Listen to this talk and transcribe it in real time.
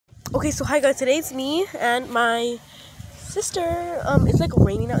Okay, so hi guys, today it's me and my sister. It's like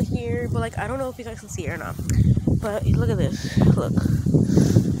raining out here, but like I don't know if you guys can see it or not. But look at this. Look.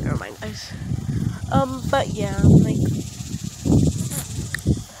 Never mind, guys. But yeah, like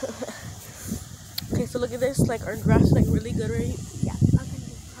okay, so look at this. Like our grass is like really good, right? Yeah, I can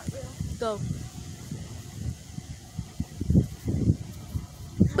do cartwheel. Go.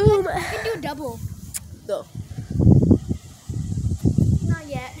 I Boom. can do double. Go. Not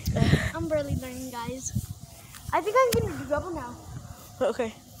yet. I'm barely learning, guys. I think I can do double now.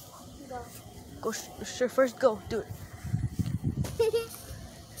 Okay. Go. Go. Sure. First, go. Do it.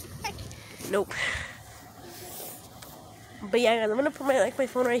 Nope. But yeah, guys, I'm gonna put my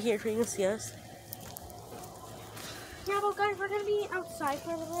phone right here so you can see us. Yeah, but guys, we're gonna be outside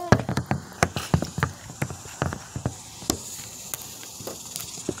for a little bit.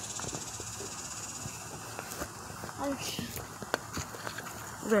 Oh shit.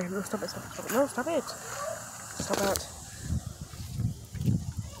 There. No, stop it. Stop it. No, stop it. Stop it.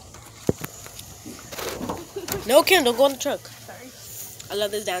 No, Kim, don't go on the truck. Sorry. I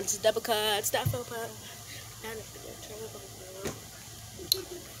love this dance. It's double cut, staff open.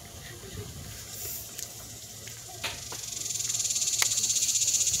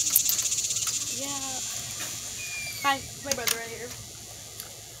 Yeah. Hi, my brother right here.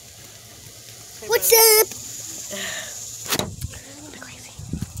 What's up? Crazy.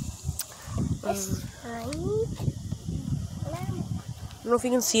 It's fine. I don't know if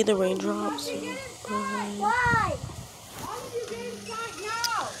you can see the raindrops. Why?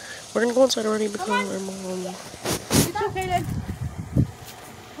 We're gonna go inside already because our mom. It's okay then.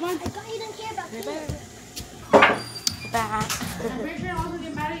 Come on. I thought you didn't care about me. Back.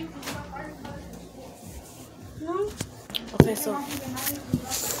 No? Okay, so What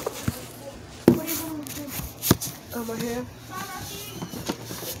are you going to do? right here.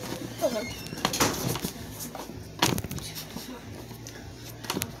 Okay.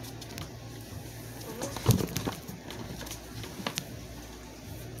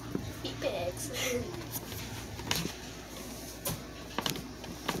 Eat pigs.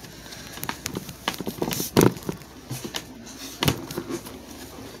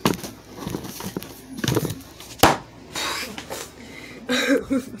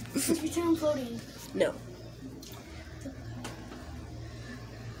 Let's pretend I'm floating. No.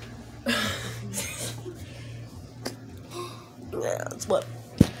 Yeah, that's what.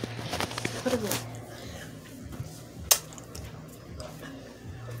 What is it?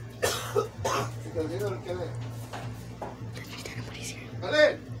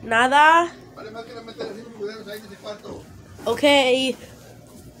 Nada. Okay.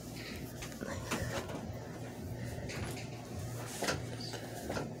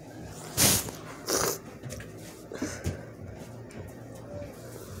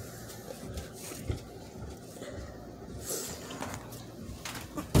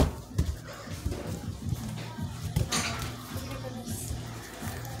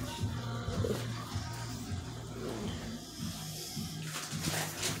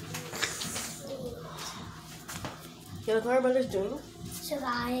 You look what our brother's doing? So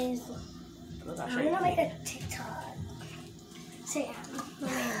guys, Oh gosh, I'm gonna make a TikTok. Say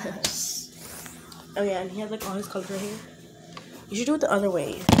Oh yeah, and he has like all his colors right here. You should do it the other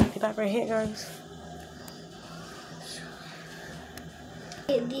way. Get back right here, guys.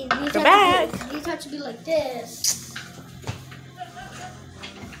 These have to be like this.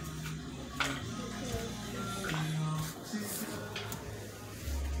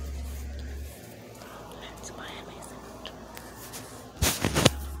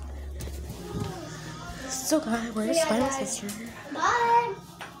 So guys, where's Yeah, my guys. sister? Bye.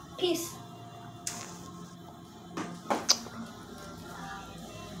 Peace.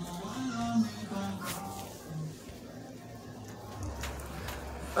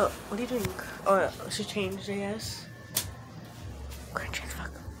 Oh, what are you doing? Oh, she changed, I guess. Cringe as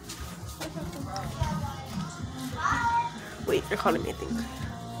fuck. Wait, you're calling me, I think.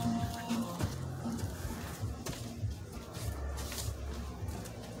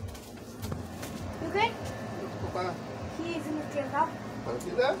 You okay? He's in the stairs now.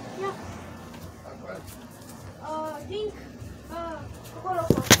 Yeah. I think, Coco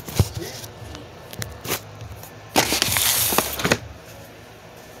Loco.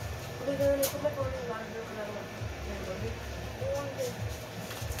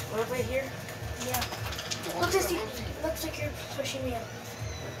 What right here? Yeah. Looks like you're pushing me up.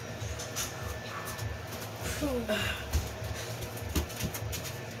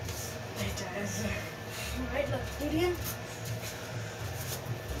 It does. Right, look, do it again.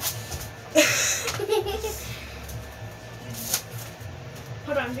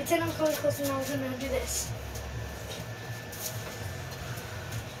 Hold on, pretend I'm coming close and now we're gonna do this.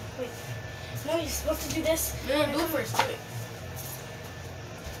 Wait. No, you're supposed to do this. No, do it first. Do it.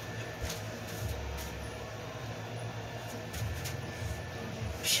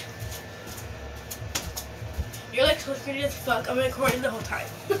 You're like so pretty as fuck. I'm recording the whole time.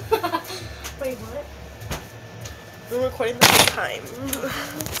 Wait, what? I'm recording the whole time.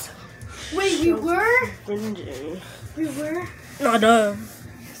 Wait, we were? Cringy. We were? No, duh.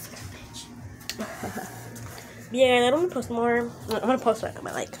 Yeah, I don't want to post more. I'm gonna post like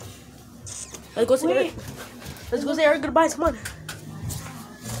my like. Let's go say. Let's go say our goodbyes. Come on.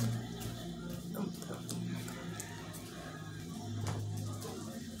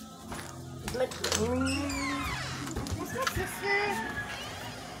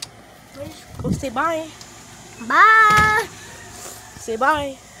 Go say bye. Bye. Say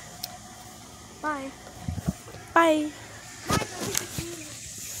bye. Bye. Bye.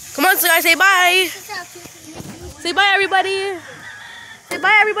 Come on, so guys, say bye. Say bye, everybody. Say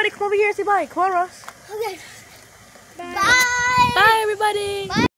bye, everybody. Come over here. Say bye. Come on, Ross. Okay. Bye. Bye, everybody. Bye.